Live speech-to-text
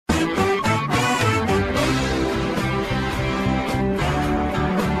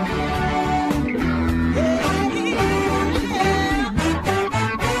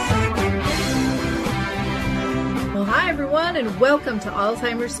Welcome to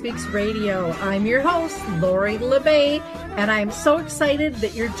Alzheimer Speaks Radio. I'm your host, Lori LeBay, and I'm so excited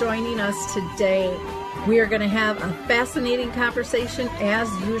that you're joining us today. We are going to have a fascinating conversation as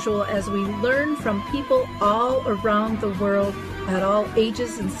usual as we learn from people all around the world at all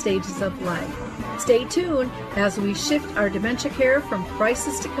ages and stages of life. Stay tuned as we shift our dementia care from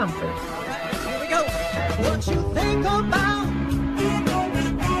crisis to comfort. Here we go. What you think about,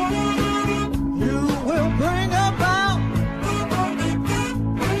 you will bring about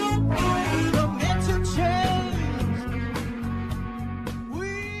the mental change.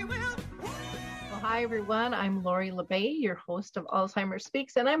 We will. Well, hi, everyone. I'm Lori LeBay, your host of Alzheimer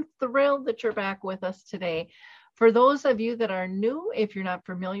Speaks, and I'm thrilled that you're back with us today. For those of you that are new, if you're not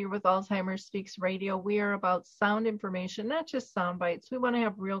familiar with Alzheimer Speaks Radio, we are about sound information, not just sound bites. We want to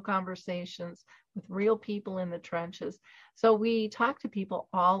have real conversations with real people in the trenches. So we talk to people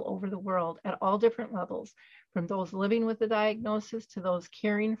all over the world at all different levels, from those living with the diagnosis to those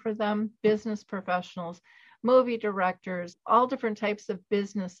caring for them, business professionals, movie directors, all different types of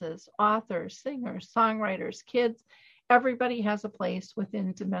businesses, authors, singers, songwriters, kids. Everybody has a place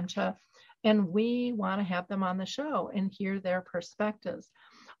within dementia, and we want to have them on the show and hear their perspectives.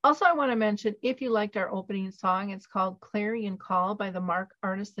 Also, I want to mention, if you liked our opening song, it's called Clarion Call by the Mark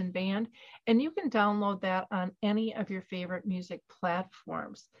Artisan Band, and you can download that on any of your favorite music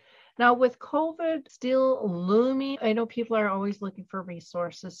platforms. Now, with COVID still looming, I know people are always looking for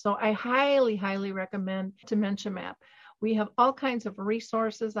resources, so I highly, highly recommend Dementia Map. We have all kinds of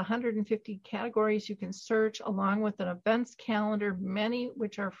resources, 150 categories you can search, along with an events calendar, many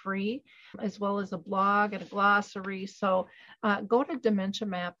which are free, as well as a blog and a glossary. So go to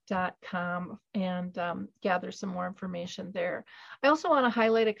dementiamap.com and gather some more information there. I also want to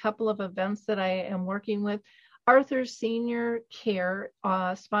highlight a couple of events that I am working with. Arthur's Senior Care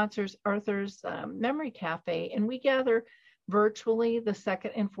sponsors Arthur's Memory Cafe, and we gather virtually the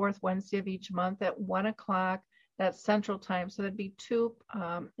second and fourth Wednesday of each month at 1 o'clock. That's Central Time. So that'd be 2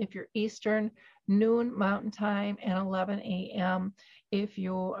 if you're Eastern, noon Mountain Time, and 11 a.m. if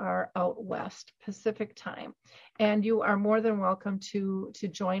you are out West, Pacific Time. And you are more than welcome to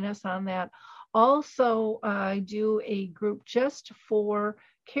join us on that. Also, I do a group just for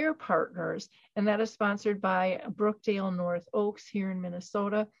care partners, and that is sponsored by Brookdale North Oaks here in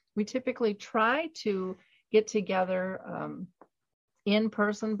Minnesota. We typically try to get together in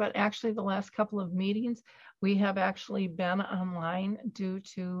person, but actually the last couple of meetings, we have actually been online due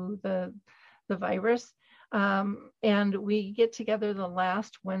to the virus. And we get together the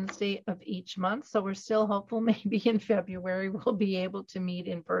last Wednesday of each month. So we're still hopeful maybe in February we'll be able to meet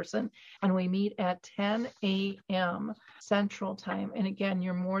in person. And we meet at 10 a.m. Central Time. And again,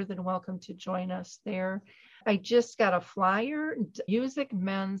 you're more than welcome to join us there. I just got a flyer. Music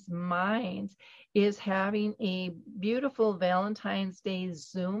Men's Minds is having a beautiful Valentine's Day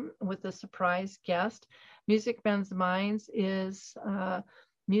Zoom with a surprise guest. Music Men's Minds is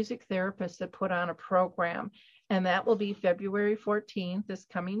music therapists that put on a program, and that will be February 14th, this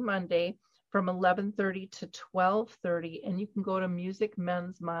coming Monday, from 11:30 to 12:30, and you can go to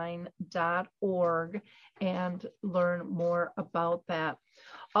musicmensmind.org and learn more about that.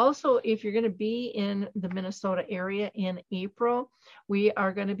 Also, if you're going to be in the Minnesota area in April, we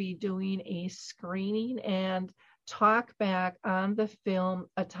are going to be doing a screening and talk back on the film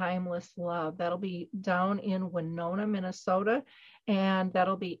A Timeless Love. That'll be down in Winona, Minnesota, and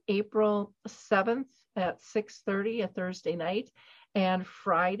that'll be April 7th at 6:30, a Thursday night, and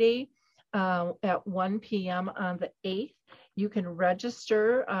Friday at 1 p.m. on the 8th. You can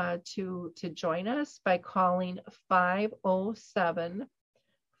register to join us by calling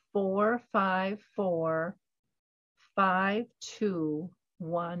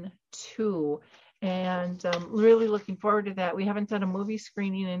 507-454-5212. And really looking forward to that. We haven't done a movie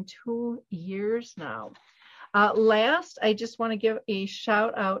screening in 2 years now. Last, I just want to give a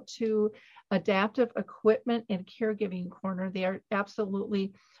shout out to Adaptive Equipment and Caregiving Corner. They are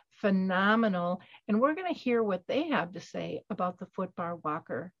absolutely phenomenal. And we're going to hear what they have to say about the footbar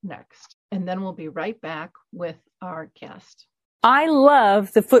walker next. And then we'll be right back with our guest. I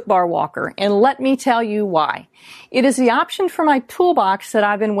love the footbar walker, and let me tell you why. It is the option for my toolbox that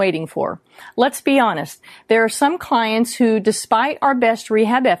I've been waiting for. Let's be honest, there are some clients who, despite our best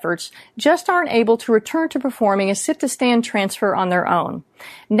rehab efforts, just aren't able to return to performing a sit-to-stand transfer on their own.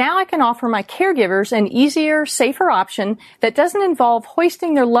 Now I can offer my caregivers an easier, safer option that doesn't involve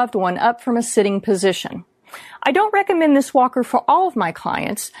hoisting their loved one up from a sitting position. I don't recommend this walker for all of my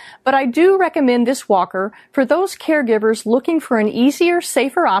clients, but I do recommend this walker for those caregivers looking for an easier,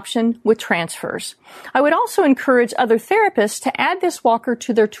 safer option with transfers. I would also encourage other therapists to add this walker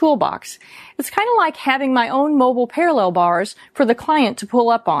to their toolbox. It's kind of like having my own mobile parallel bars for the client to pull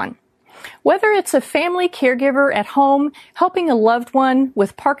up on. Whether it's a family caregiver at home helping a loved one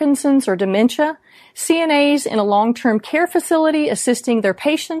with Parkinson's or dementia, CNAs in a long-term care facility assisting their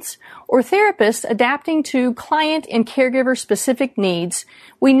patients, or therapists adapting to client and caregiver-specific needs,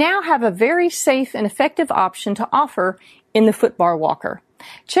 we now have a very safe and effective option to offer in the footbar walker.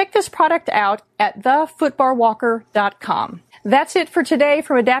 Check this product out at thefootbarwalker.com. That's it for today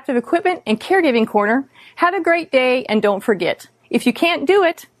from Adaptive Equipment and Caregiving Corner. Have a great day, and don't forget, if you can't do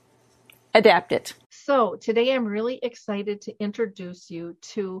it, adapt it. So today I'm really excited to introduce you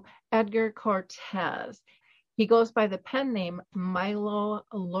to Edgar Cortez. He goes by the pen name Milo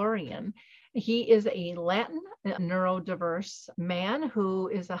Lorien. He is a Latin neurodiverse man who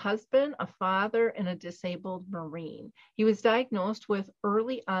is a husband, a father, and a disabled Marine. He was diagnosed with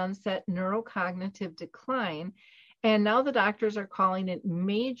early onset neurocognitive decline, and now the doctors are calling it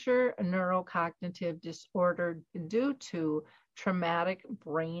major neurocognitive disorder due to traumatic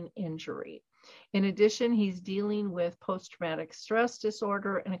brain injury. In addition, he's dealing with post-traumatic stress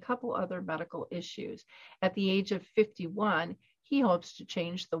disorder and a couple other medical issues. At the age of 51, he hopes to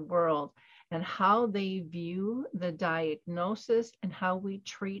change the world and how they view the diagnosis and how we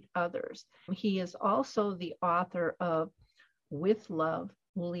treat others. He is also the author of With Love,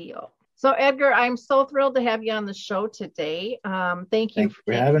 Leo. So Edgar, I'm so thrilled to have you on the show today. Thank you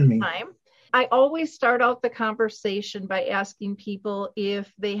for having me. Time. I always start out the conversation by asking people if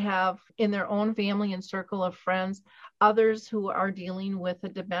they have in their own family and circle of friends, others who are dealing with a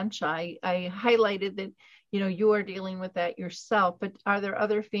dementia. I highlighted that, you are dealing with that yourself, but are there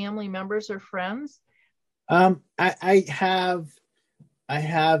other family members or friends? I have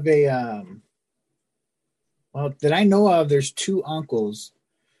a, well, that I know of, there's two uncles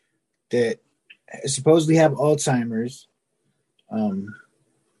that supposedly have Alzheimer's.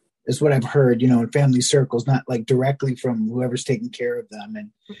 Is what I've heard, in family circles, not like directly from whoever's taking care of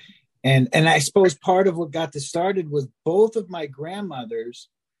them. And I suppose part of what got this started was both of my grandmothers,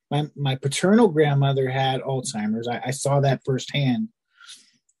 my paternal grandmother had Alzheimer's. I saw that firsthand.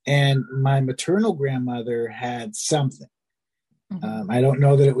 And my maternal grandmother had something. Mm-hmm. I don't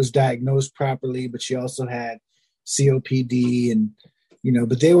know that it was diagnosed properly, but she also had COPD and,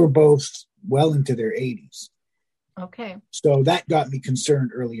 but they were both well into their 80s. Okay. So that got me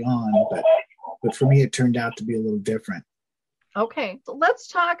concerned early on, but for me, it turned out to be a little different. Okay. So let's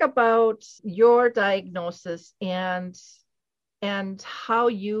talk about your diagnosis and how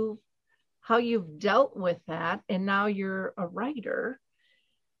you've dealt with that. And now you're a writer,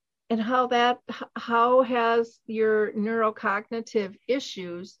 and how has your neurocognitive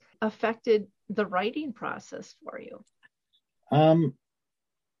issues affected the writing process for you?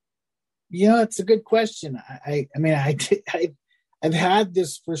 It's a good question. I've had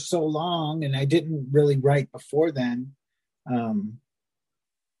this for so long, and I didn't really write before then.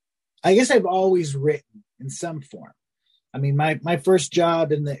 I guess I've always written in some form. I mean, my first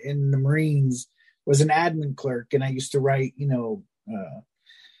job in the Marines was an admin clerk, and I used to write,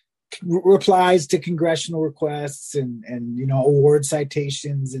 replies to congressional requests and award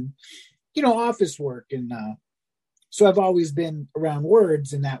citations and office work, and so I've always been around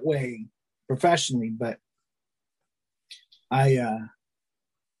words in that way professionally. But I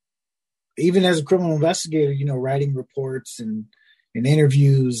even as a criminal investigator, writing reports and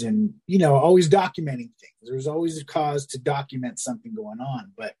interviews and always documenting things. There's always a cause to document something going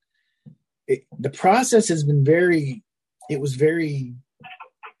on, but the process has been very I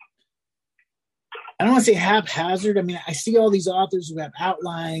don't want to say haphazard. I mean, I see all these authors who have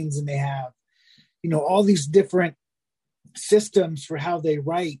outlines and they have, all these different systems for how they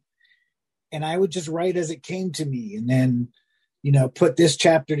write. And I would just write as it came to me, and then, put this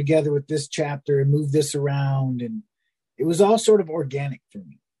chapter together with this chapter and move this around. And it was all sort of organic for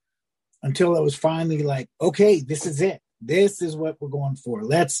me until it was finally like, okay, this is it. This is what we're going for.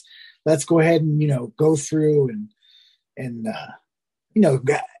 Let's go ahead and, go through and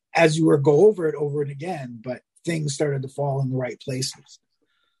as you were go over it over and again, but things started to fall in the right places.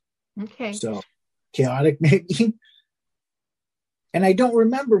 Okay. So chaotic maybe. And I don't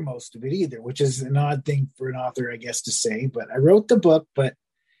remember most of it either, which is an odd thing for an author, I guess, to say. But I wrote the book, but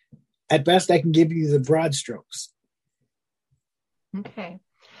at best I can give you the broad strokes. Okay.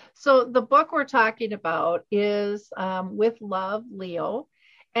 So the book we're talking about is With Love, Leo.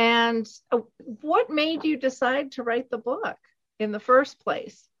 And what made you decide to write the book in the first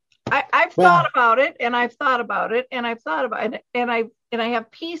place? I've Well, thought about it, and I've thought about it, and I've thought about it, and I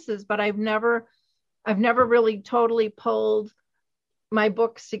have pieces, but I've never really totally pulled my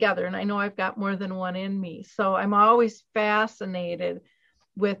books together. And I know I've got more than one in me. So I'm always fascinated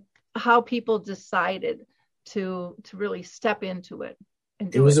with how people decided to really step into it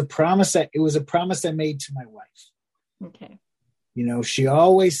and do it. a promise it was a promise I made to my wife. Okay. You know, she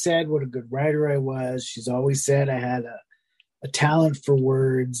always said what a good writer I was. She's always said I had a talent for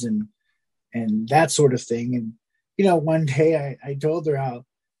words and that sort of thing. And, you know, one day I told her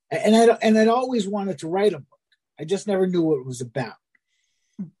I'd always wanted to write a book. I just never knew what it was about.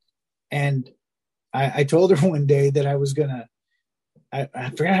 And I told her one day that I was going to, I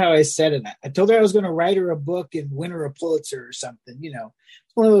forgot how I said it. I told her I was going to write her a book and win her a Pulitzer or something. You know,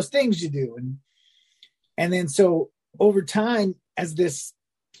 it's one of those things you do. And then so over time, as this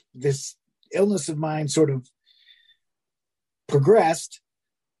illness of mine sort of progressed,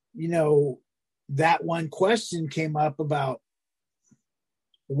 you know, that one question came up about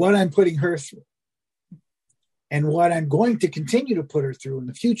what I'm putting her through and what I'm going to continue to put her through in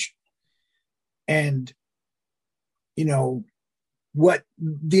the future. And, you know, what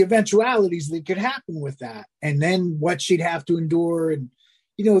the eventualities that could happen with that, and then what she'd have to endure, and,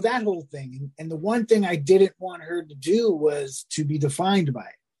 you know, that whole thing. And the one thing I didn't want her to do was to be defined by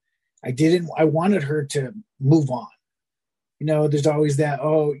it. I wanted her to move on. You know, there's always that,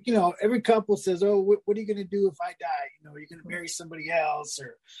 oh, you know, every couple says, oh, what are you going to do if I die? You know, are you going to marry somebody else,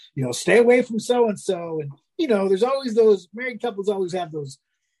 or, you know, stay away from so-and-so. And, you know, there's always those married couples always have those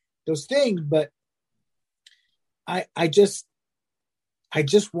things. But I just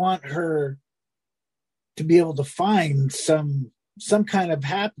want her to be able to find some kind of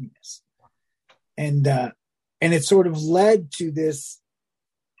happiness. And it sort of led to this,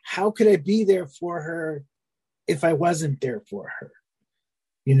 how could I be there for her if I wasn't there for her?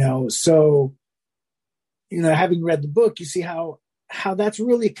 You know, so, you know, having read the book, you see how that's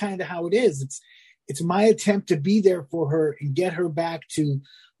really kind of how it is. It's my attempt to be there for her and get her back to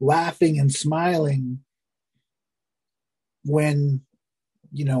laughing and smiling when,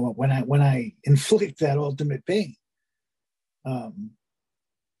 you know, when I inflict that ultimate pain. And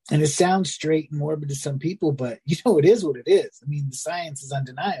it sounds straight and morbid to some people, but, you know, it is what it is. I mean, the science is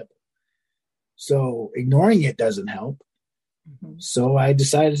undeniable. So ignoring it doesn't help. Mm-hmm. So I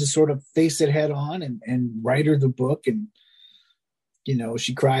decided to sort of face it head on and write her the book. And, you know,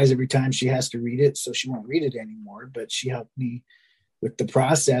 she cries every time she has to read it, so she won't read it anymore. But she helped me with the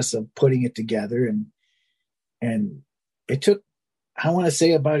process of putting it together. And it took, I want to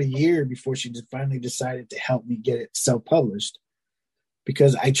say, about a year before she finally decided to help me get it self-published,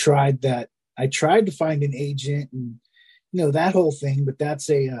 because I tried to find an agent and, you know, that whole thing, but that's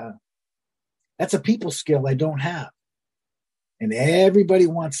a people skill I don't have. And everybody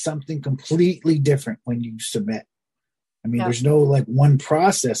wants something completely different when you submit. I mean, There's no like one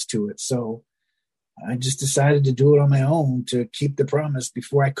process to it. So I just decided to do it on my own to keep the promise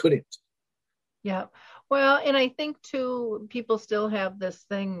before I couldn't. Yeah. Well, and I think too, people still have this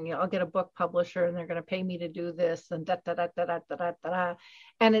thing, you know, I'll get a book publisher and they're going to pay me to do this and da da da da da da da da.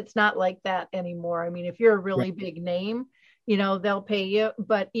 And it's not like that anymore. I mean, if you're a really big name, you know, they'll pay you.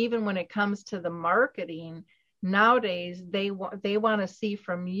 But even when it comes to the marketing nowadays, they want to see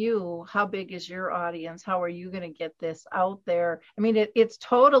from you, how big is your audience? How are you going to get this out there? I mean, it's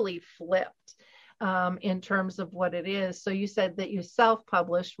totally flipped. In terms of what it is. So you said that you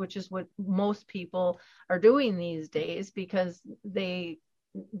self-published, which is what most people are doing these days, because the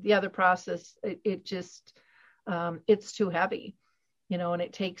other process, it just, it's too heavy, you know, and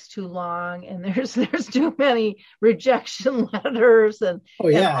it takes too long, and there's too many rejection letters and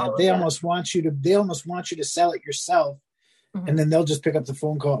they almost want you to sell it yourself. Mm-hmm. And then they'll just pick up the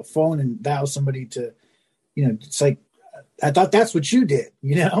phone and dial somebody to, you know, it's like, I thought that's what you did,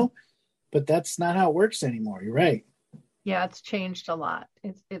 you know. But that's not how it works anymore. You're right. Yeah, it's changed a lot.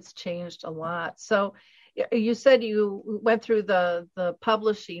 It's changed a lot. So you said you went through the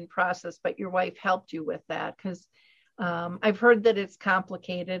publishing process, but your wife helped you with that, because I've heard that it's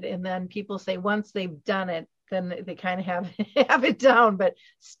complicated. And then people say once they've done it, then they kind of have it down. But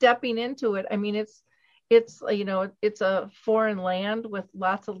stepping into it, I mean, it's you know, it's a foreign land with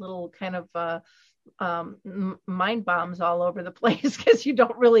lots of little kind of mind bombs all over the place, because you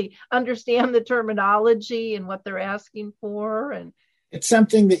don't really understand the terminology and what they're asking for. And it's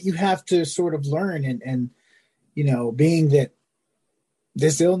something that you have to sort of learn. And you know, being that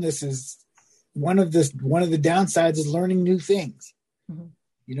this illness is one of the downsides is learning new things. Mm-hmm.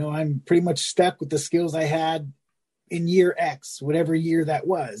 You know, I'm pretty much stuck with the skills I had in year X, whatever year that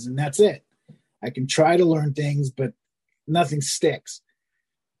was, and that's it. I can try to learn things, but nothing sticks.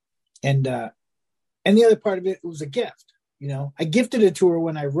 And the other part of it was a gift. I gifted it to her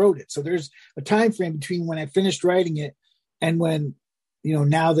when I wrote it. So there's a time frame between when I finished writing it and when,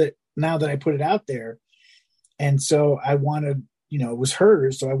 now that I put it out there. And so I wanted, it was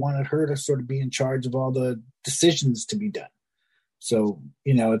hers. So I wanted her to sort of be in charge of all the decisions to be done. So,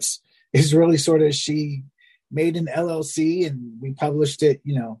 it's really sort of, she made an LLC and we published it.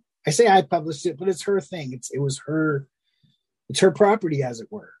 I say I published it, but it's her thing. It's her property, as it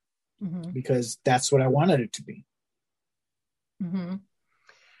were, because that's what I wanted it to be. Mm-hmm.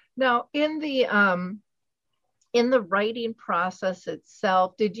 Now, in the writing process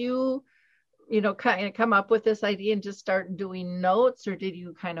itself, did you, kind of come up with this idea and just start doing notes, or did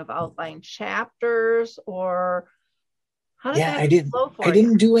you kind of outline chapters, or how did that flow for you? I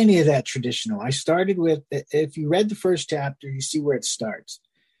didn't do any of that traditional. I started with, if you read the first chapter, you see where it starts,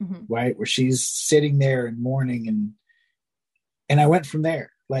 right? Where she's sitting there and mourning, and I went from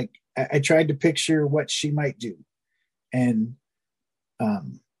there. Like I tried to picture what she might do, and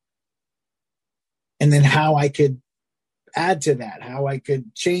then how I could add to that, how I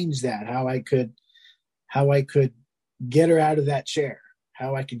could change that, how I could get her out of that chair,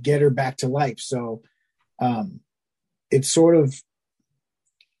 how I could get her back to life. So it's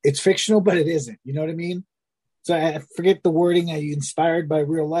fictional, but it isn't, you know what I mean? So I forget the wording, I inspired by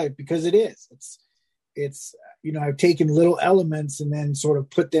real life, because it is. It's I've taken little elements and then sort of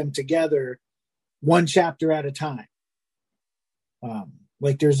put them together one chapter at a time.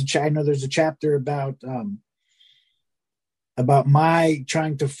 Like I know there's a chapter about my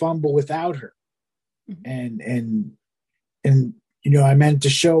trying to fumble without her. And I meant to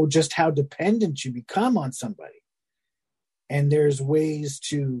show just how dependent you become on somebody. And there's ways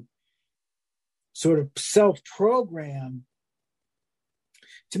to sort of self-program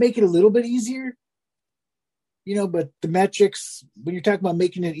to make it a little bit easier, but the metrics, when you're talking about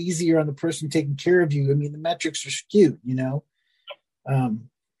making it easier on the person taking care of you, I mean, the metrics are skewed,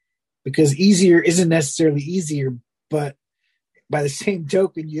 because easier isn't necessarily easier, but by the same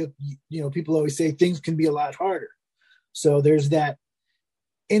token, people always say things can be a lot harder. So there's that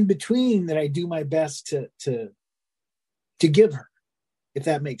in between that I do my best to give her, if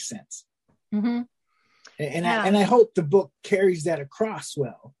that makes sense. And I hope the book carries that across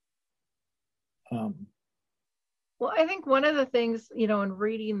well. Well, I think one of the things, in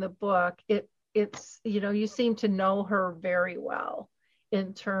reading the book, it's you seem to know her very well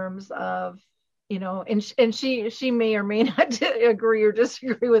in terms of, and she may or may not agree or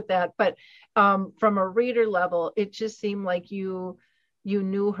disagree with that, but from a reader level, it just seemed like you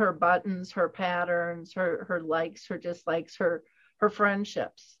knew her buttons, her patterns, her likes, her dislikes, her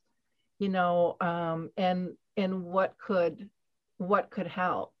friendships, and what could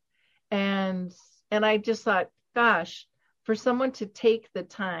help. And I just thought, gosh, for someone to take the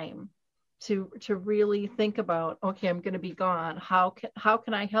time to really think about, okay, I'm going to be gone. How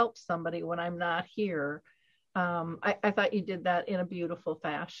can I help somebody when I'm not here? I thought you did that in a beautiful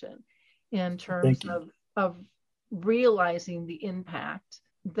fashion in terms of realizing the impact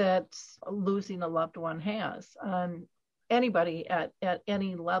that losing a loved one has on anybody at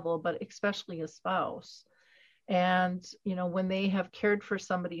any level, but especially a spouse. And, when they have cared for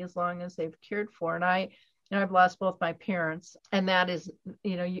somebody as long as they've cared for, and I've lost both my parents, and that is,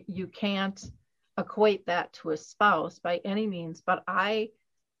 you can't equate that to a spouse by any means, but I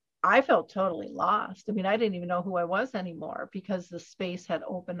felt totally lost. I mean, I didn't even know who I was anymore because the space had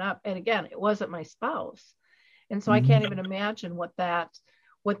opened up. And again, it wasn't my spouse. And so I can't even imagine what that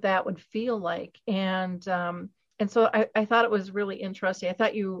would feel like. And so I thought it was really interesting. I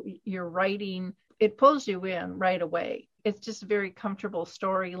thought your writing, it pulls you in right away. It's just a very comfortable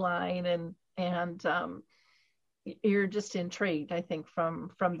storyline, and you're just intrigued, I think, from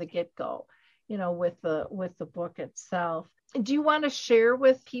the get-go, with the book itself. Do you want to share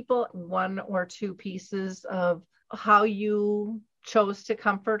with people one or two pieces of how you chose to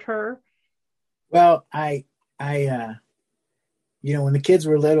comfort her? Well, I when the kids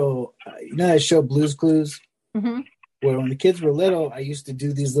were little, that show Blue's Clues? Mm-hmm. Well, when the kids were little, I used to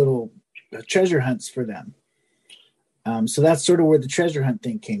do these little treasure hunts for them. So that's sort of where the treasure hunt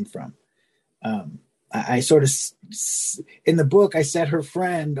thing came from. I sort of, in the book, I set her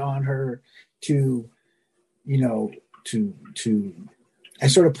friend on her to I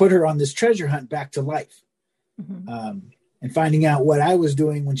sort of put her on this treasure hunt back to life. And finding out what I was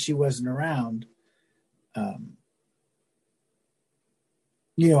doing when she wasn't around.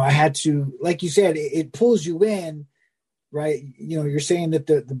 I had to, like you said, it pulls you in, right? You're saying that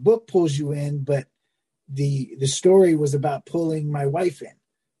the book pulls you in, but the story was about pulling my wife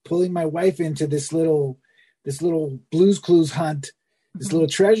into this little Blue's Clues hunt, this little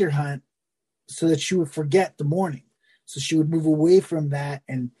treasure hunt so that she would forget the morning. So she would move away from that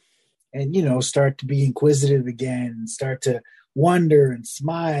and start to be inquisitive again and start to wonder and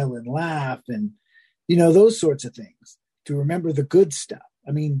smile and laugh and, those sorts of things, to remember the good stuff.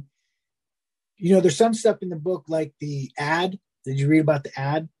 I mean, there's some stuff in the book like the ad. Did you read about the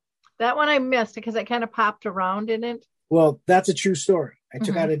ad? That one I missed because it kind of popped around in it. Well, that's a true story. I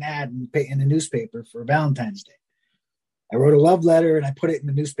took out an ad in the newspaper for Valentine's Day. I wrote a love letter and I put it in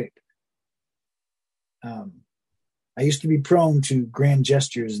the newspaper. I used to be prone to grand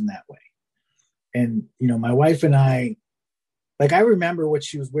gestures in that way. And, my wife and I remember what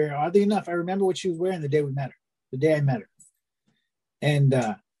she was wearing. Oddly enough, I remember what she was wearing the day I met her. And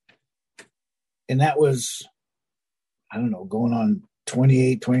that was, I don't know, going on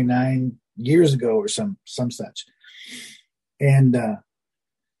 28, 29 years ago or some such. And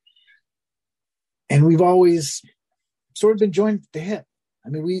we've always sort of been joined at the hip. I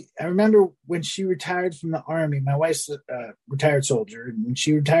mean, I remember when she retired from the Army, my wife's a retired soldier, and when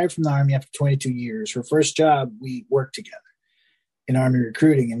she retired from the Army after 22 years, her first job, we worked together in Army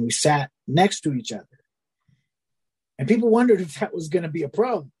recruiting, and we sat next to each other. And people wondered if that was going to be a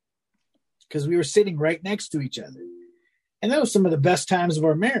problem because we were sitting right next to each other. And that was some of the best times of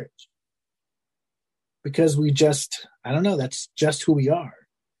our marriage because we just, I don't know, that's just who we are.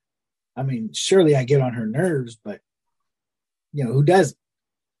 I mean, surely I get on her nerves, but, who doesn't?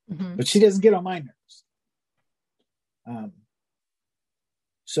 Mm-hmm. But she doesn't get on my nerves.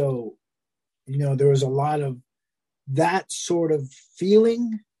 So, there was a lot of that sort of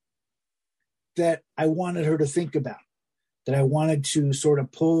feeling that I wanted her to think about, that I wanted to sort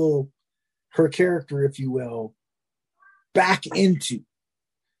of pull her character, if you will, back into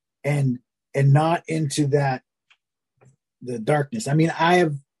and not into the darkness. I mean, I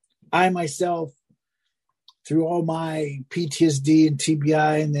myself, through all my PTSD and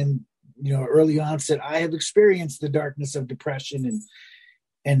TBI and then, early onset, I have experienced the darkness of depression.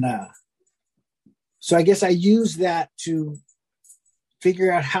 And so I guess I used that to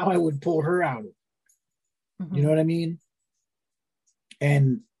figure out how I would pull her out of it. Mm-hmm. You know what I mean?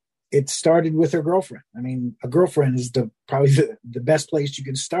 And it started with her girlfriend. I mean, a girlfriend is probably the best place you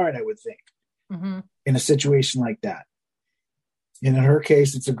can start, I would think, in a situation like that. And in her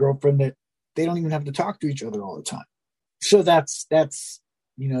case, it's a girlfriend that they don't even have to talk to each other all the time. So that's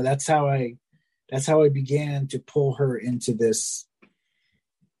how I began to pull her into this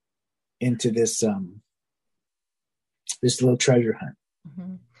little treasure hunt.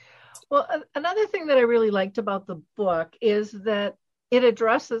 Mm-hmm. Well, another thing that I really liked about the book is that it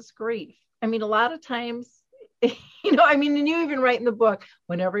addresses grief. I mean, a lot of times, and you even write in the book,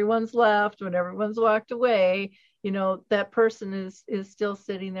 when everyone's left, when everyone's walked away, that person is still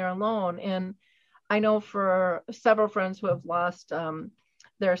sitting there alone. And I know for several friends who have lost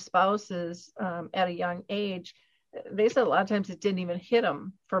their spouses at a young age, they said a lot of times it didn't even hit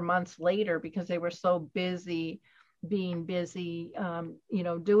them for months later because they were so busy being busy,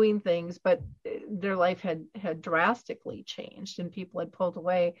 doing things, but their life had drastically changed and people had pulled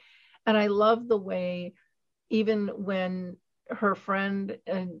away. And I love the way, even when her friend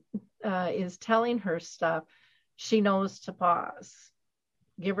is telling her stuff, she knows to pause,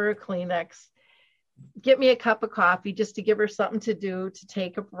 give her a Kleenex, get me a cup of coffee, just to give her something to do, to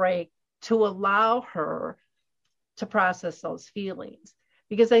take a break, to allow her to process those feelings.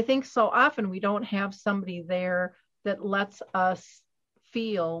 Because I think so often we don't have somebody there that lets us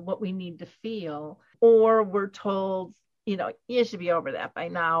feel what we need to feel, or we're told, you should be over that by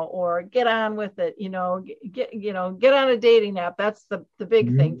now, or get on with it, get on a dating app. That's the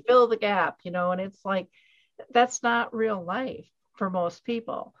big thing, fill the gap, and it's like, that's not real life for most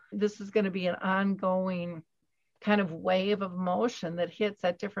people. This is going to be an ongoing kind of wave of emotion that hits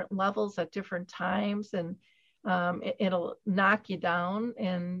at different levels at different times, and it'll knock you down,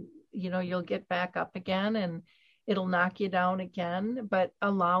 and you'll get back up again, and it'll knock you down again. But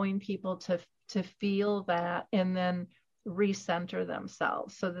allowing people to feel that and then recenter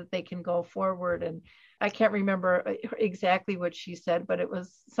themselves so that they can go forward. And I can't remember exactly what she said, but it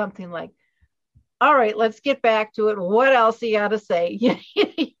was something like, all right, let's get back to it. What else you got to say?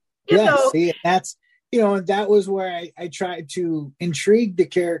 See, that's, that was where I tried to intrigue the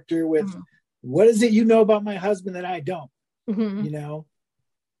character with, what is it about my husband that I don't,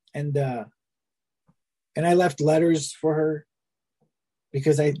 and I left letters for her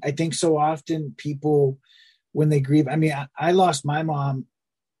because I think so often people, when they grieve, I mean, I lost my mom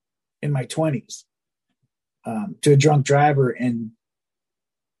in my 20s to a drunk driver, and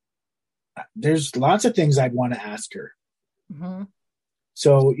there's lots of things I'd want to ask her.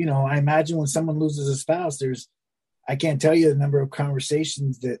 So, I imagine when someone loses a spouse, there's I can't tell you the number of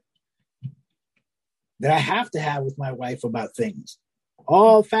conversations that I have to have with my wife about things,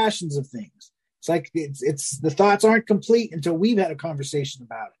 all fashions of things. It's like it's the thoughts aren't complete until we've had a conversation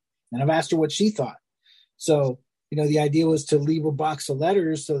about it. And I've asked her what she thought. So, the idea was to leave a box of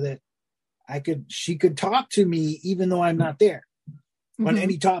letters so that she could talk to me even though I'm not there on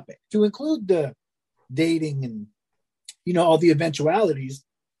any topic, to include the dating and, all the eventualities.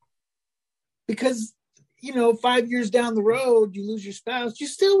 Because, 5 years down the road, you lose your spouse, you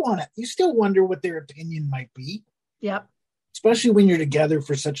still wonder what their opinion might be. Yep. Especially when you're together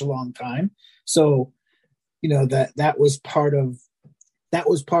for such a long time. So, that was part of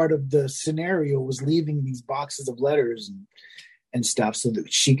the scenario, was leaving these boxes of letters and stuff so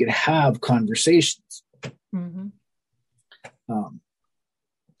that she could have conversations. Mm-hmm.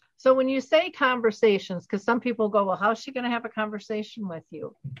 So when you say conversations, because some people go, well, how's she going to have a conversation with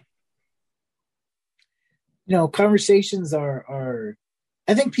you? Conversations are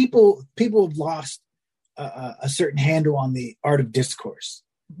I think people have lost a certain handle on the art of discourse,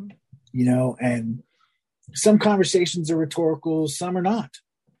 and some conversations are rhetorical, some are not.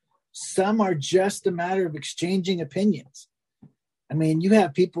 Some are just a matter of exchanging opinions. I mean, you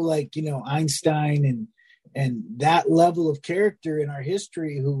have people like, Einstein and that level of character in our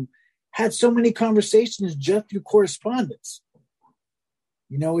history who had so many conversations just through correspondence.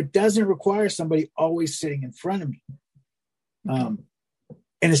 It doesn't require somebody always sitting in front of me.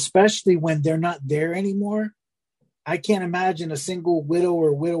 And especially when they're not there anymore, I can't imagine a single widow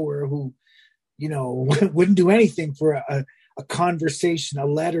or widower who, wouldn't do anything for a conversation, a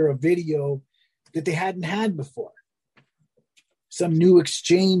letter, a video that they hadn't had before. Some new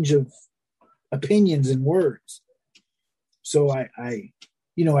exchange of opinions and words. So I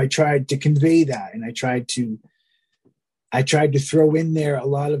tried to convey that, and I tried to throw in there a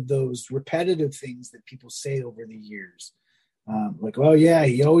lot of those repetitive things that people say over the years. Like, oh yeah,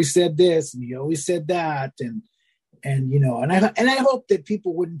 he always said this and he always said that. And I hope that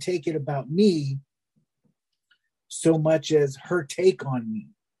people wouldn't take it about me so much as her take on me,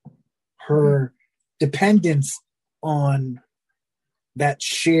 her dependence on that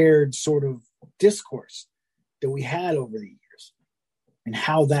shared sort of discourse that we had over the years, and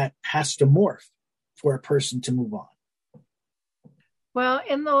how that has to morph for a person to move on. Well,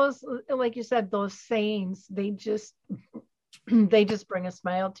 in those, like you said, those sayings, they just bring a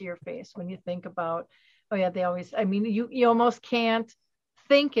smile to your face when you think about, oh yeah, they always, I mean, you almost can't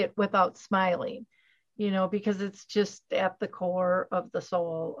think it without smiling, because it's just at the core of the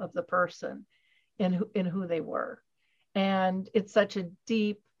soul of the person in who they were. And it's such a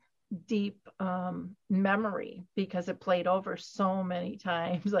deep memory, because it played over so many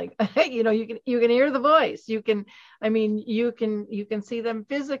times. Like, you can hear the voice, you can see them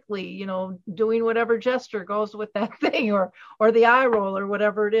physically, doing whatever gesture goes with that thing, or the eye roll, or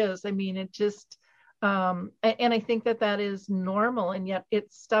whatever it is. I mean, it just and I think that is normal, and yet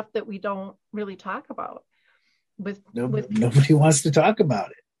it's stuff that we don't really talk about. Nobody wants to talk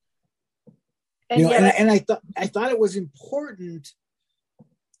about it. And I thought it was important.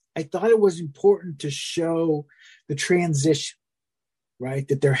 I thought it was important to show the transition, right?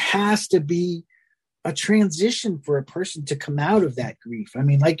 That there has to be a transition for a person to come out of that grief. I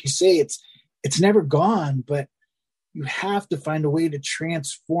mean, like you say, it's never gone, but you have to find a way to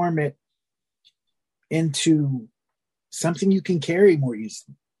transform it into something you can carry more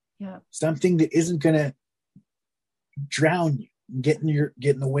easily. Yeah. Something that isn't going to drown you, get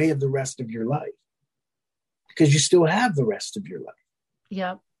in the way of the rest of your life, because you still have the rest of your life.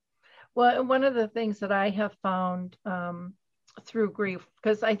 Yeah. Well, one of the things that I have found through grief,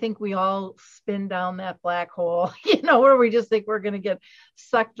 because I think we all spin down that black hole, where we just think we're going to get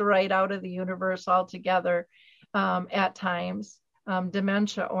sucked right out of the universe altogether at times,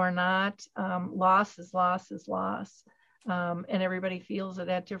 dementia or not, loss is loss is loss. And everybody feels it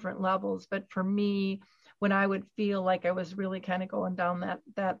at different levels. But for me, when I would feel like I was really kind of going down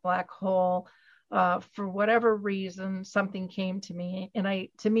that black hole, for whatever reason, something came to me. And I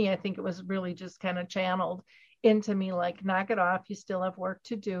think it was really just kind of channeled into me, like, knock it off. You still have work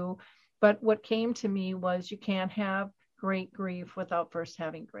to do. But what came to me was, you can't have great grief without first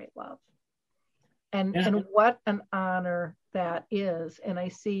having great love. And what an honor that is. And I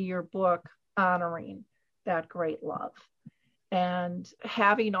see your book honoring that great love, and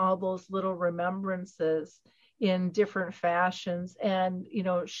having all those little remembrances in different fashions, and,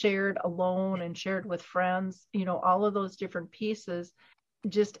 shared alone and shared with friends, all of those different pieces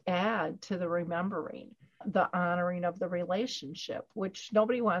just add to the remembering, the honoring of the relationship, which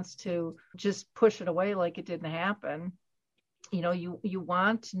nobody wants to just push it away like it didn't happen. You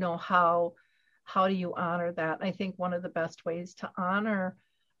want to know how how do you honor that? I think one of the best ways to honor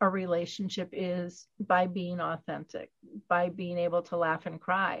a relationship is by being authentic, by being able to laugh and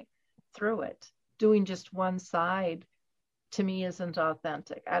cry through it. Doing just one side, to me, isn't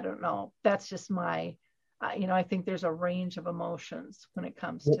authentic. I don't know. That's just my, I think there's a range of emotions when it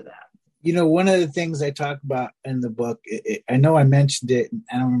comes to that. One of the things I talk about in the book, I know I mentioned it, and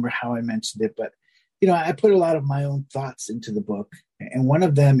I don't remember how I mentioned it, but, I put a lot of my own thoughts into the book. And one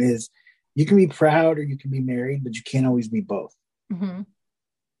of them is you can be proud or you can be married, but you can't always be both. Mm-hmm.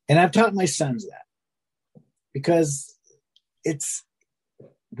 And I've taught my sons that because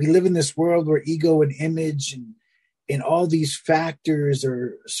we live in this world where ego and image and all these factors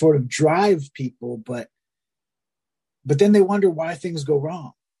are sort of drive people, but then they wonder why things go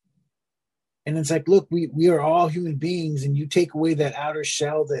wrong. And it's like, look, we are all human beings, and you take away that outer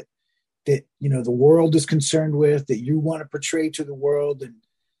shell that the world is concerned with, that you want to portray to the world. And,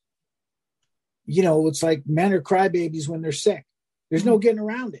 it's like men are crybabies when they're sick. There's no getting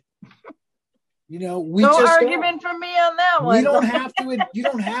around it. We no just argument from me on that one. You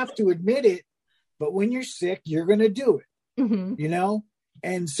don't have to admit it, but when you're sick, you're going to do it, mm-hmm.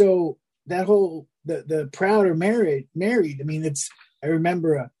 And so that whole, the proud or married, I mean, I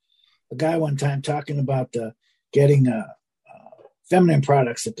remember a guy one time talking about getting feminine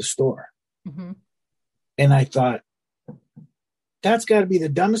products at the store. Mm-hmm. And I thought, that's got to be the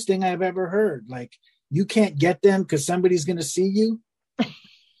dumbest thing I've ever heard. Like, you can't get them because somebody's going to see you.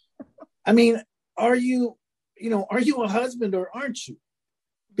 I mean, are you a husband or aren't you?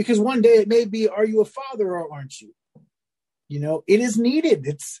 Because one day it may be, are you a father or aren't you? It is needed.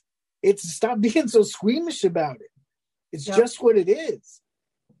 It's stop being so squeamish about it. It's just what it is.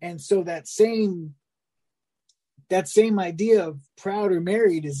 And so that same idea of proud or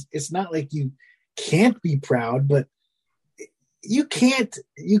married it's not like you can't be proud, but you can't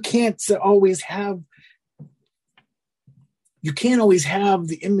always have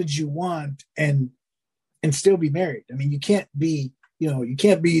the image you want and still be married. I mean, you can't be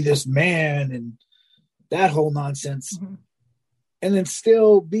this man and that whole nonsense, mm-hmm. and then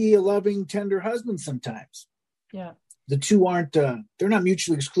still be a loving, tender husband sometimes. Yeah. The two aren't, they're not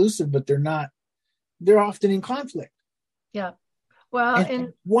mutually exclusive, but they're often in conflict. Yeah. Well,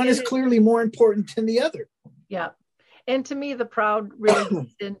 and one is clearly more important than the other. Yeah. And to me, the proud really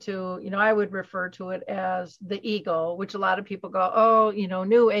gets into, I would refer to it as the ego, which a lot of people go, oh,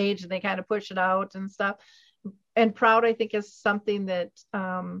 new age, and they kind of push it out and stuff. And proud, I think, is something that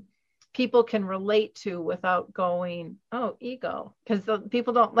people can relate to without going, oh, ego, because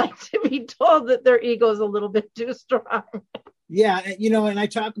people don't like to be told that their ego is a little bit too strong. Yeah. And I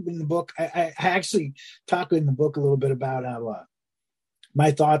talk in the book, I actually talk in the book a little bit about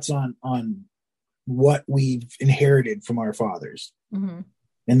my thoughts on what we've inherited from our fathers mm-hmm.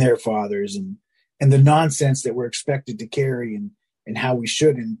 and their fathers and the nonsense that we're expected to carry and how we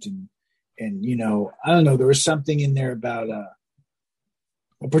shouldn't. And I don't know, there was something in there about a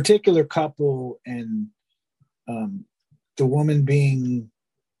particular couple and the woman being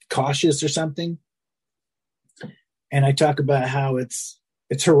cautious or something. And I talk about how it's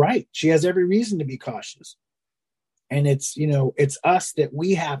her right. She has every reason to be cautious. And it's us that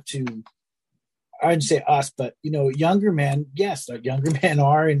we have to, I'd say us, but, younger men, yes, younger men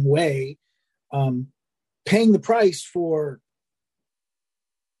are in a way paying the price for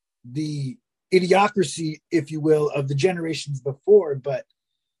the idiocracy, if you will, of the generations before, but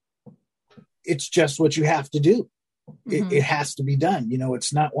it's just what you have to do. Mm-hmm. It has to be done.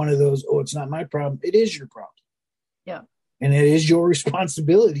 It's not one of those, oh, it's not my problem. It is your problem. Yeah. And it is your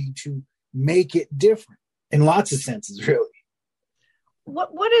responsibility to make it different in lots of senses, really.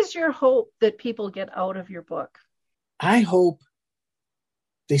 What is your hope that people get out of your book? I hope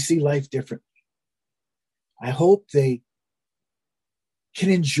they see life differently. I hope they can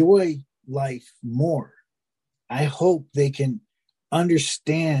enjoy life more. I hope they can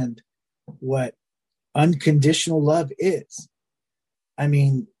understand what unconditional love is. I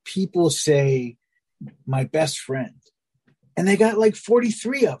mean, people say, my best friend, and they got like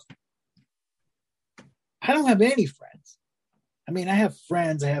 43 of them. I don't have any friends. I mean, I have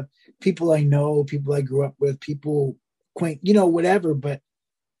friends. I have people I know, people I grew up with, people whatever, but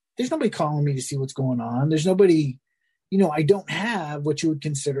there's nobody calling me to see what's going on. There's nobody, I don't have what you would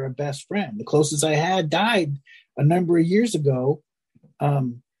consider a best friend. The closest I had died a number of years ago. I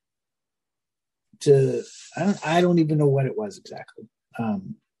don't even know what it was exactly.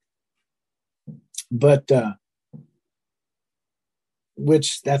 But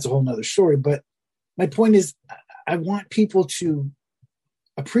which that's a whole nother story. But my point is, I want people to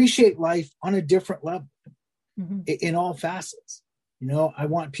appreciate life on a different level, mm-hmm. in all facets. I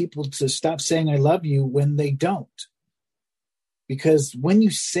want people to stop saying I love you when they don't. Because when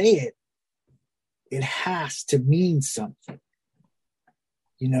you say it, it has to mean something.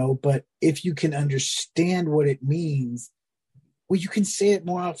 But if you can understand what it means, well, you can say it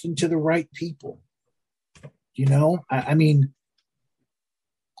more often to the right people. I mean,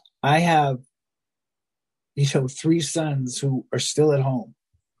 I have, 3 sons who are still at home,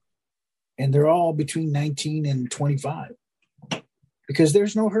 and they're all between 19 and 25 because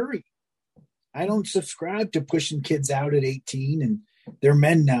there's no hurry. I don't subscribe to pushing kids out at 18 and they're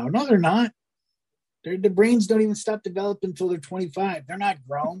men now. No, they're not. Their brains don't even stop developing until they're 25. They're not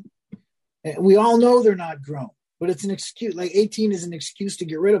grown. We all know they're not grown, but it's an excuse. Like 18 is an excuse to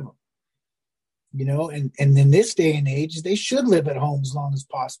get rid of them. And in this day and age, they should live at home as long as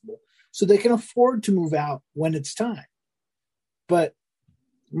possible so they can afford to move out when it's time. But,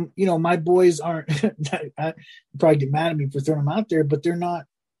 my boys aren't, I probably get mad at me for throwing them out there, but they're not,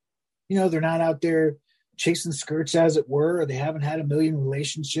 they're not out there chasing skirts, as it were, or they haven't had a million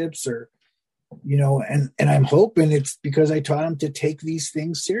relationships or, and I'm hoping it's because I taught them to take these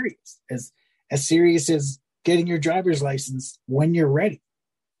things serious, as serious as getting your driver's license when you're ready.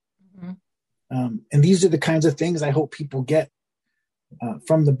 Mm-hmm. And these are the kinds of things I hope people get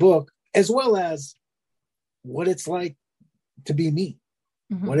from the book, as well as what it's like to be me,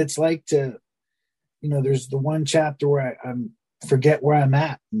 mm-hmm. what it's like to, there's the one chapter where I forget where I'm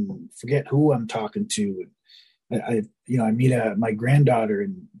at and forget who I'm talking to. And I meet my granddaughter,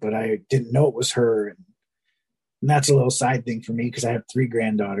 but I didn't know it was her. And that's a little side thing for me because I have 3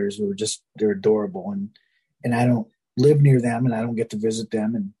 granddaughters who they're adorable. And I don't live near them and I don't get to visit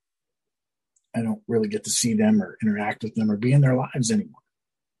them. And I don't really get to see them or interact with them or be in their lives anymore.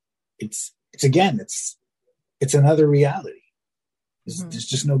 It's another reality. Mm-hmm. There's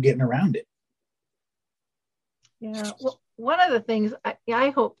just no getting around it. Yeah. Well, one of the things I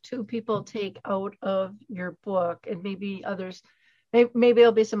hope too people take out of your book, and maybe others, maybe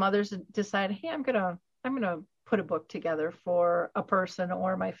there'll be some others that decide, hey, I'm gonna put a book together for a person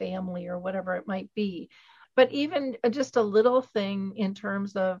or my family or whatever it might be. But even just a little thing in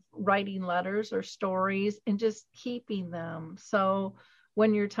terms of writing letters or stories and just keeping them. So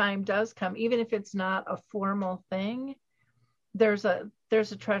when your time does come, even if it's not a formal thing, there's a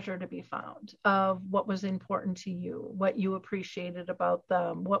treasure to be found of what was important to you, what you appreciated about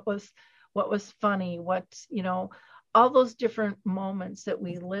them, what was funny, all those different moments that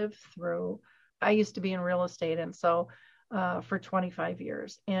we live through. I used to be in real estate, and so for 25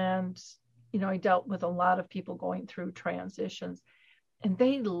 years, and I dealt with a lot of people going through transitions, and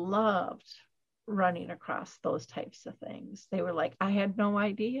they loved running across those types of things. They were like, I had no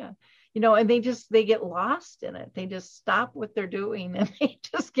idea, and they get lost in it. They just stop what they're doing and they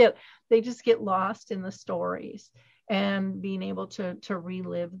just get lost in the stories and being able to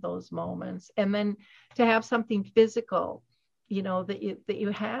relive those moments. And then to have something physical, that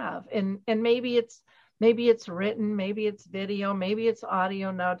you have, and maybe it's written, maybe it's video, maybe it's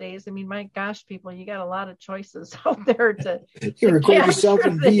audio nowadays. I mean, my gosh, people, you got a lot of choices out there you can record yourself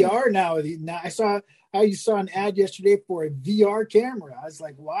in VR now. I saw how you saw an ad yesterday for a VR camera. I was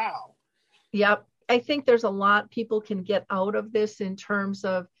like, wow. Yep. I think there's a lot people can get out of this in terms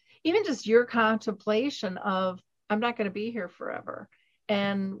of even just your contemplation of, I'm not going to be here forever.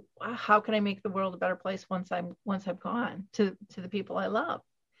 And how can I make the world a better place once I'm gone, to the people I love?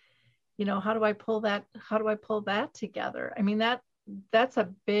 How do I pull that together? I mean, that's a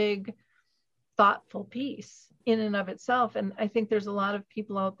big, thoughtful piece in and of itself. And I think there's a lot of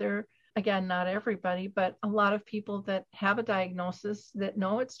people out there, again, not everybody, but a lot of people that have a diagnosis that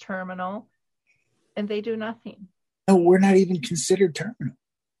know it's terminal and they do nothing. No, we're not even considered terminal.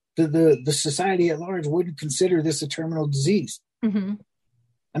 The society at large wouldn't consider this a terminal disease. Mm-hmm.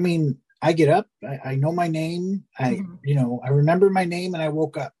 I mean, I get up, I know my name, mm-hmm. I remember my name and I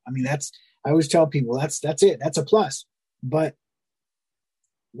woke up. I mean, I always tell people that's it. That's a plus. But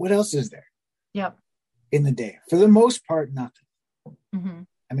what else is there? Yep. In the day? For the most part, nothing. Mm-hmm.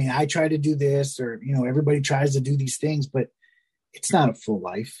 I mean, I try to do this, or, everybody tries to do these things, but it's not a full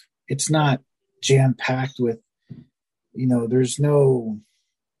life. It's not jam-packed with, there's no,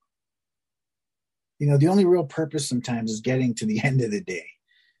 the only real purpose sometimes is getting to the end of the day.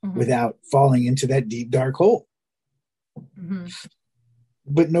 Mm-hmm. Without falling into that deep, dark hole. Mm-hmm.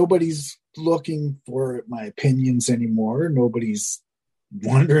 But nobody's looking for my opinions anymore. Nobody's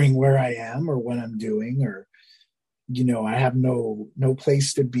wondering where I am or what I'm doing, or, I have no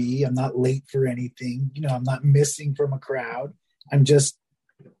place to be. I'm not late for anything. I'm not missing from a crowd. I just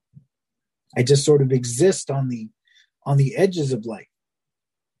sort of exist on the edges of life.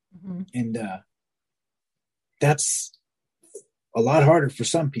 Mm-hmm. And that's a lot harder for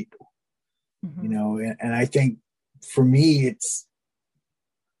some people, you know, and I think for me, it's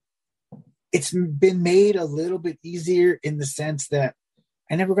been made a little bit easier in the sense that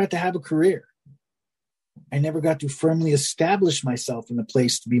I never got to have a career. I never got to firmly establish myself in a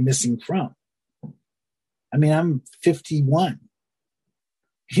place to be missing from. I mean, I'm 51,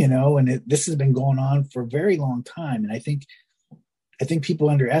 you know, and this has been going on for a very long time. And I think people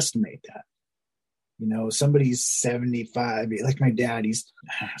underestimate that. You know, somebody's 75, like my dad, he's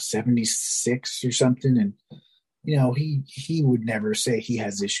 76 or something. And, you know, he would never say he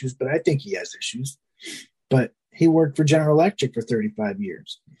has issues, but I think he has issues. But he worked for General Electric for 35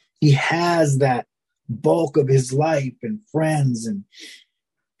 years. He has that bulk of his life and friends and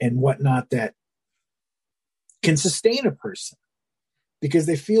whatnot that can sustain a person because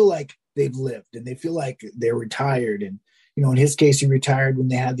they feel like they've lived and they feel like they're retired. And, you know, in his case, he retired when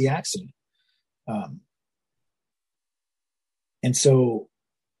they had the accident. And so,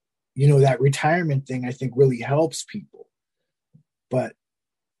 you know, that retirement thing, I think really helps people, but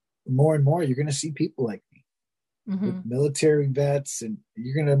more and more, you're going to see people like me, with military vets, and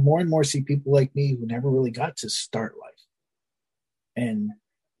you're going to more and more see people like me who never really got to start life. And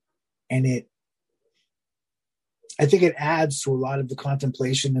I think it adds to a lot of the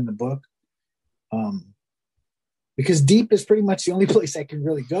contemplation in the book. Because deep is pretty much the only place I can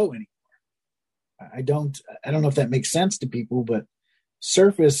really go anymore. I don't know if that makes sense to people, but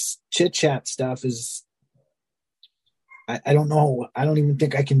surface chit chat stuff is, I don't know. I don't even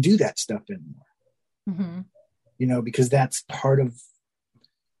think I can do that stuff anymore, you know, because that's part of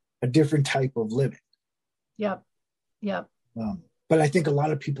a different type of living. Yep. But I think a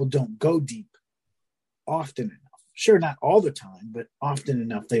lot of people don't go deep often enough. Sure, not all the time, but often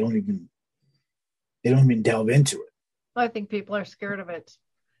enough. They don't even delve into it. I think people are scared of it.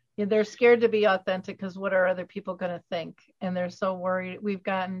 They're scared to be authentic because what are other people going to think? And they're so worried. We've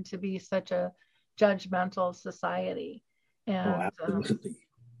gotten to be such a judgmental society. And, absolutely.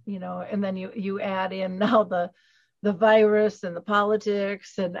 You know, and then you add in now the virus and the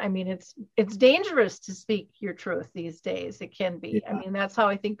politics. And I mean, it's dangerous to speak your truth these days. It can be. Yeah. I mean, that's how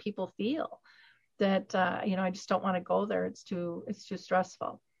I think people feel that, you know, I just don't want to go there. It's too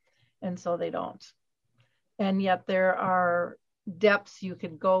stressful. And so they don't. And yet there are depths you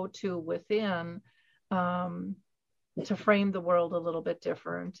can go to within to frame the world a little bit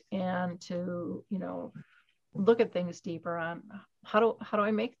different and to, you know, look at things deeper on how do I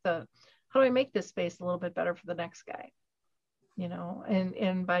make this space a little bit better for the next guy, you know,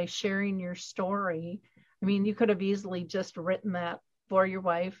 and by sharing your story, I mean, you could have easily just written that for your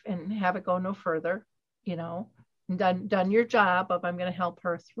wife and have it go no further, you know, and done your job of I'm going to help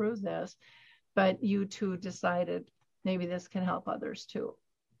her through this, but you two decided maybe this can help others too.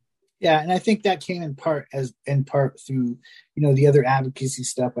 Yeah. And I think that came in part through, you know, the other advocacy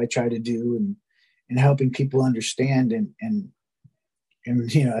stuff I try to do and helping people understand and,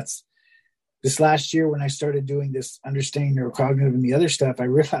 you know, it's this last year when I started doing this understanding neurocognitive and the other stuff, I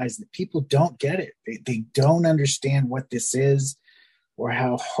realized that people don't get it. They don't understand what this is or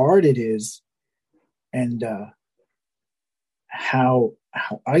how hard it is and how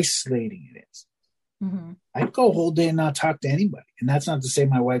isolating it is. I'd go a whole day and not talk to anybody. And that's not to say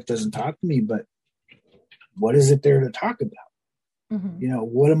my wife doesn't talk to me, but what is it there to talk about? You know,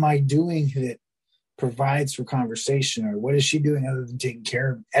 what am I doing that provides for conversation, or what is she doing other than taking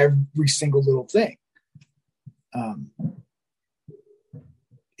care of every single little thing? I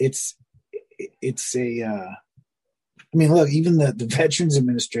mean, look, even the Veterans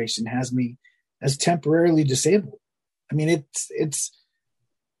Administration has me as temporarily disabled. I mean, it's,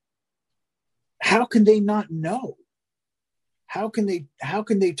 how can they not know? How can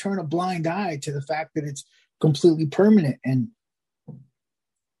they turn a blind eye to the fact that it's completely permanent and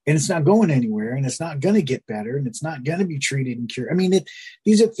it's not going anywhere and it's not going to get better and it's not going to be treated and cured? I mean,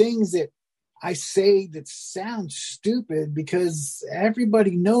 these are things that I say that sound stupid because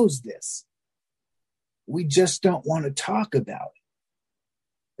everybody knows this. We just don't want to talk about it.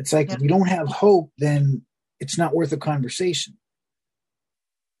 It's like, if you don't have hope, then it's not worth a conversation.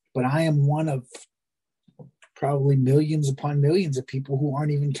 But I am one of probably millions upon millions of people who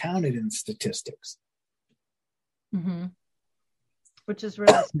aren't even counted in statistics. Which is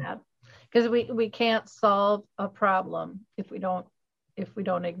really sad, because we can't solve a problem if we don't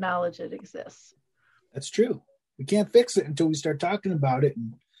acknowledge it exists. That's true. We can't fix it until we start talking about it,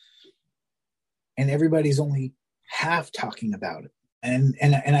 and everybody's only half talking about it. And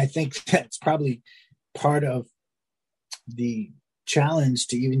I think that's probably part of the challenge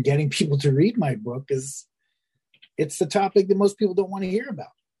to even getting people to read my book, is it's the topic that most people don't want to hear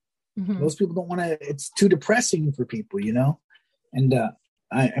about. Most people don't want to, it's too depressing for people, you know? And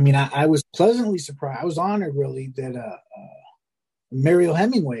I was pleasantly surprised. I was honored, really, that Mariel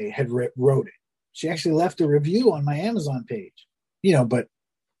Hemingway had wrote it. She actually left a review on my Amazon page. But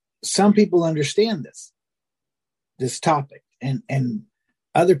some people understand this topic, and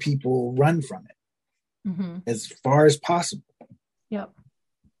other people run from it as far as possible. Yep.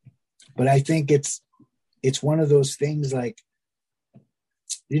 But I think it's one of those things, like,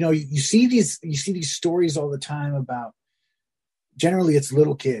 you see these stories all the time about, generally it's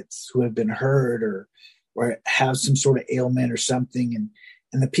little kids who have been hurt or have some sort of ailment or something,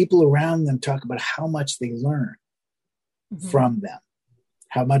 and the people around them talk about how much they learn from them,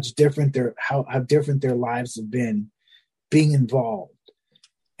 how different their lives have been being involved.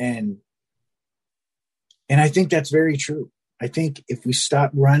 And I think that's very true. I think if we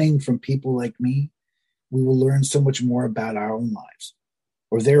stop running from people like me, we will learn so much more about our own lives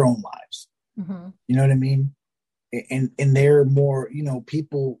or their own lives. You know what I mean? And they're more,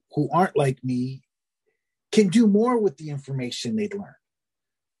 people who aren't like me can do more with the information they'd learn,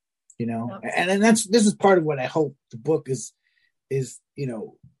 and this is part of what I hope the book is,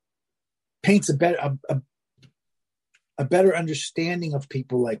 paints a better understanding of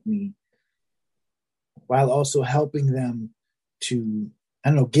people like me, while also helping them to,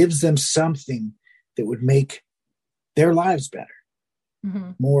 gives them something that would make their lives better,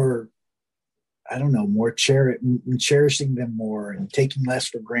 more, more cherishing them more and taking less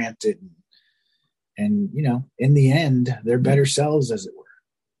for granted. And, in the end, they're better selves, as it were.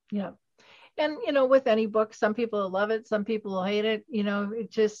 Yeah. And, with any book, some people love it, some people will hate it, it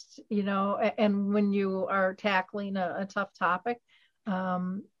just, and when you are tackling a tough topic,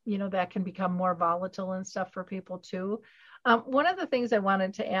 that can become more volatile and stuff for people too. One of the things I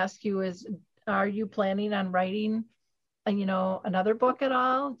wanted to ask you is, are you planning on writing, another book at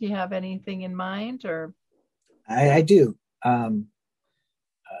all? Do you have anything in mind? Or I do.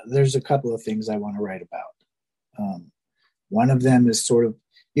 There's a couple of things I want to write about. One of them is sort of,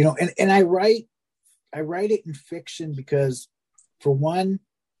 and I write it in fiction because, for one,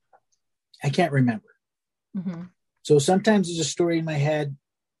 I can't remember. So sometimes there's a story in my head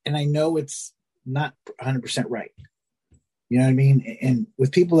and I know it's not 100% right. You know what I mean? And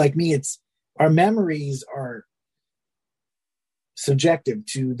with people like me, our memories are subjective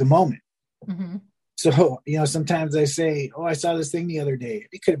to the moment. So, sometimes I say, oh, I saw this thing the other day.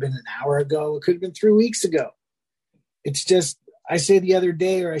 It could have been an hour ago. It could have been 3 weeks ago. It's just, I say the other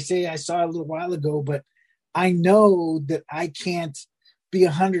day, or I say I saw it a little while ago, but I know that I can't be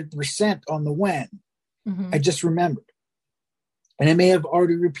 100% on the when. I just remembered. And I may have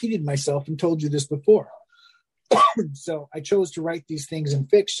already repeated myself and told you this before. So I chose to write these things in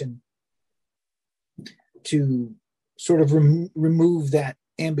fiction to sort of remove that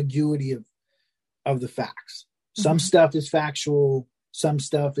ambiguity of the facts. Some stuff is factual. Some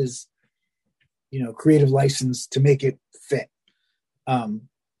stuff is, creative license to make it fit.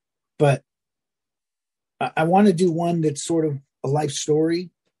 But I want to do one that's sort of a life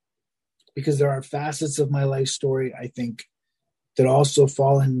story, because there are facets of my life story, I think, that also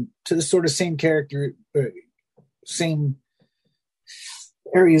fall into the sort of same character, same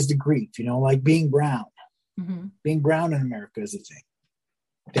areas to grief, like being brown. Being brown in America is a thing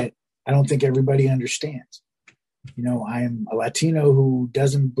that I don't think everybody understands. I am a Latino who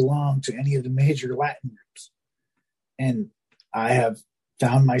doesn't belong to any of the major Latin groups. And I have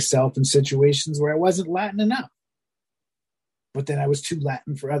found myself in situations where I wasn't Latin enough, but then I was too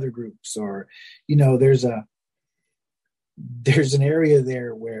Latin for other groups. Or, there's an area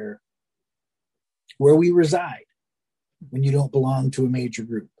there where we reside when you don't belong to a major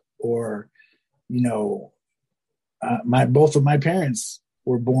group. Or, both of my parents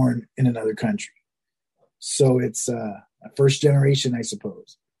were born in another country. So it's a first generation, I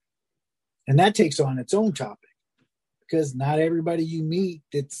suppose. And that takes on its own topic, because not everybody you meet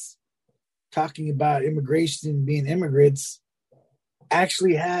that's talking about immigration and being immigrants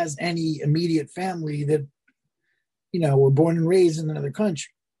actually has any immediate family that, were born and raised in another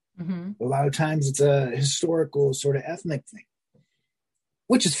country. A lot of times it's a historical sort of ethnic thing,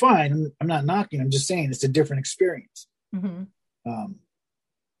 which is fine. I'm not knocking. I'm just saying it's a different experience.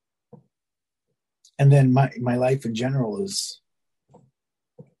 And then my life in general it's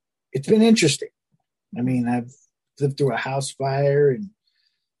been interesting. I mean, I've lived through a house fire, and,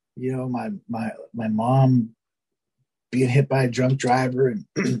 my mom being hit by a drunk driver. And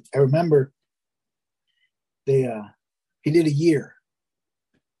I remember he did a year,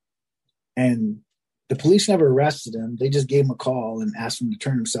 and the police never arrested him. They just gave him a call and asked him to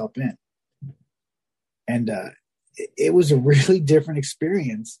turn himself in. And it was a really different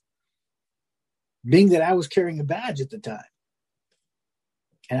experience, being that I was carrying a badge at the time.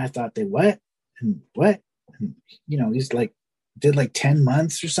 And I thought, they what? And what? And, he's like, did like 10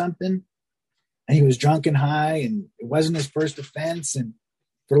 months or something. And he was drunk and high, and it wasn't his first offense. And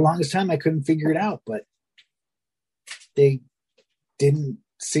for the longest time, I couldn't figure it out, but they didn't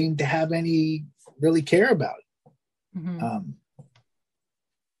seem to have any really care about it. Mm-hmm.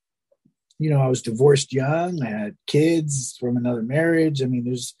 I was divorced young. I had kids from another marriage. I mean,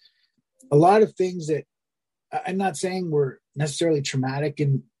 there's a lot of things that I'm not saying were necessarily traumatic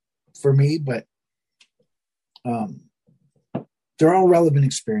for me, but they're all relevant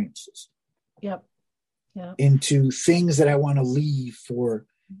experiences. Yep. Yeah. Into things that I want to leave for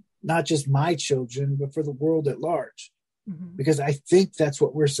not just my children, but for the world at large. Mm-hmm. Because I think that's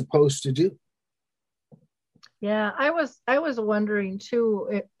what we're supposed to do. Yeah, I was wondering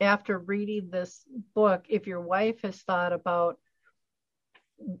too, after reading this book, if your wife has thought about,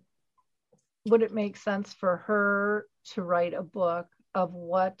 would it make sense for her to write a book of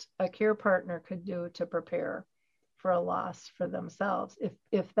what a care partner could do to prepare for a loss for themselves,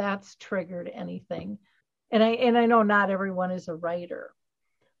 if that's triggered anything. And I know not everyone is a writer,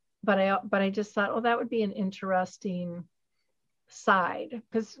 but I just thought, oh, that would be an interesting side,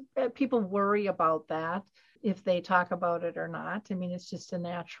 because people worry about that, if they talk about it or not. I mean, it's a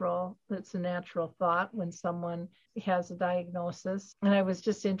natural thought when someone has a diagnosis. And I was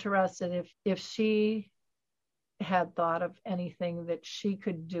just interested if she had thought of anything that she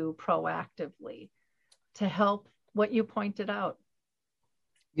could do proactively to help what you pointed out.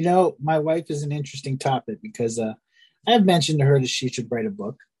 My wife is an interesting topic, because I've mentioned to her that she should write a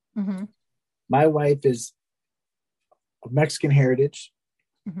book. Mm-hmm. My wife is of Mexican heritage.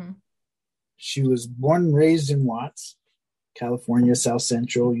 Mm-hmm. She was born and raised in Watts, California, South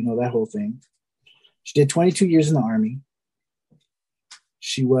Central, that whole thing. She did 22 years in the Army.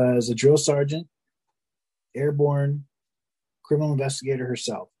 She was a drill sergeant, airborne, criminal investigator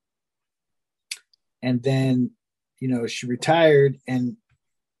herself. And then, she retired, and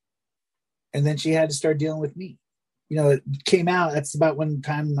then she had to start dealing with me. It came out, that's about when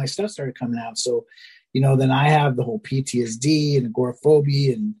time my stuff started coming out. So, then I have the whole PTSD and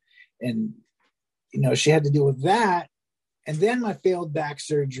agoraphobia and she had to deal with that. And then my failed back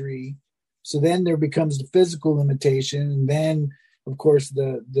surgery. So then there becomes the physical limitation. And then, of course,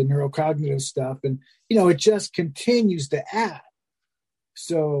 the neurocognitive stuff. And, it just continues to add.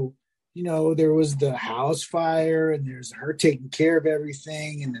 So, there was the house fire, and there's her taking care of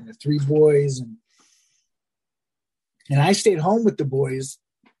everything. And then the 3 boys. And I stayed home with the boys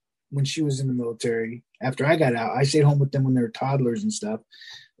when she was in the military. After I got out, I stayed home with them when they were toddlers and stuff.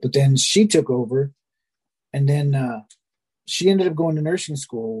 But then she took over. And then she ended up going to nursing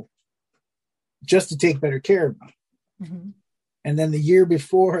school just to take better care of me. Mm-hmm. And then the year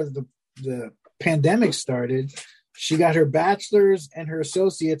before the pandemic started, she got her bachelor's and her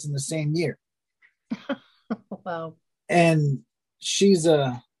associates in the same year. Wow. And she's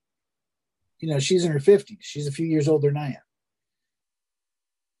she's in her 50s. She's a few years older than I am.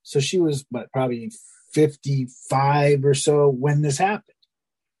 So she was probably 55 or so when this happened.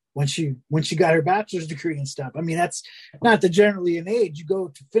 When she got her bachelor's degree and stuff. I mean, that's not the generally an age you go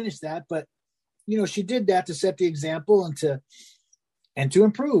to finish that, but she did that to set the example and to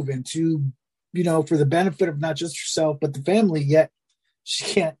improve and to, for the benefit of not just herself, but the family, yet she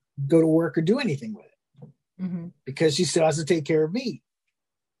can't go to work or do anything with it. Mm-hmm. Because she still has to take care of me.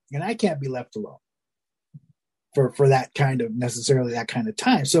 And I can't be left alone for that kind of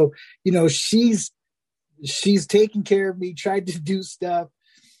time. So, she's taking care of me, tried to do stuff.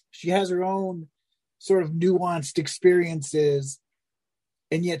 She has her own sort of nuanced experiences,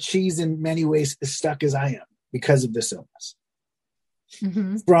 and yet she's in many ways as stuck as I am because of this illness.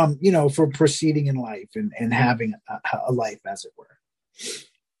 Mm-hmm. From, for proceeding in life and having a life, as it were.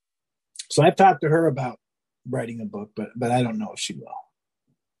 So I've talked to her about writing a book, but I don't know if she will.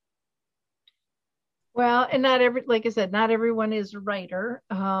 Well, and like I said, not everyone is a writer,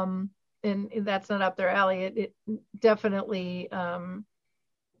 and that's not up their alley. It definitely,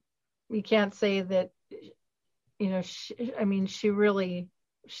 you can't say that, she's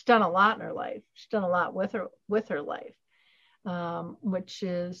done a lot in her life. She's done a lot with her life, which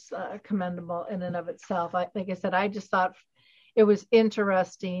is commendable in and of itself. Like I said, I just thought it was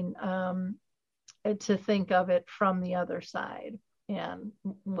interesting to think of it from the other side and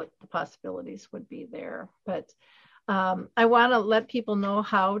what the possibilities would be there. But I want to let people know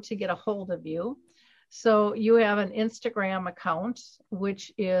how to get a hold of you. So you have an Instagram account,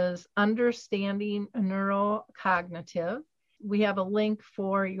 which is Understanding Neurocognitive. We have a link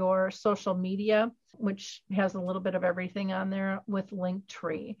for your social media, which has a little bit of everything on there with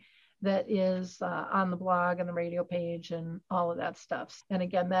Linktree. that is on the blog and the radio page and all of that stuff. And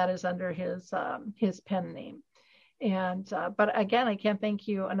again, that is under his pen name. And but again, I can't thank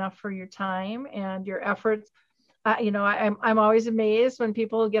you enough for your time and your efforts. I'm always amazed when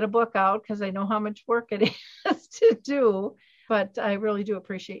people get a book out because I know how much work it is to do. But I really do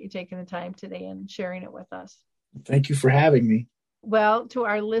appreciate you taking the time today and sharing it with us. Thank you for having me. Well, to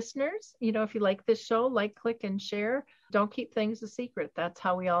our listeners, if you like this show, like, click, and share. Don't keep things a secret. That's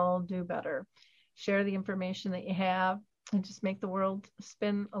how we all do better. Share the information that you have and just make the world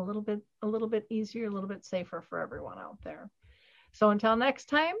spin a little bit easier, a little bit safer for everyone out there. So until next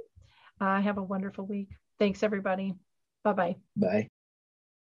time, have a wonderful week. Thanks, everybody. Bye-bye. Bye.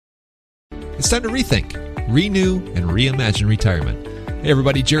 It's time to rethink, renew, and reimagine retirement. Hey,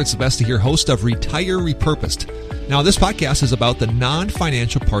 everybody. Jared Sebesta here, host of Retire Repurposed. Now, this podcast is about the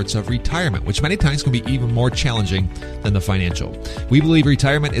non-financial parts of retirement, which many times can be even more challenging than the financial. We believe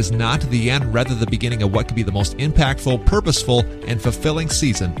retirement is not the end, rather the beginning of what could be the most impactful, purposeful, and fulfilling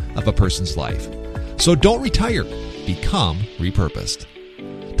season of a person's life. So don't retire. Become repurposed.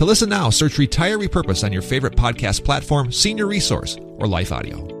 To listen now, search Retire Repurposed on your favorite podcast platform, Senior Resource, or Life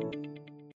Audio.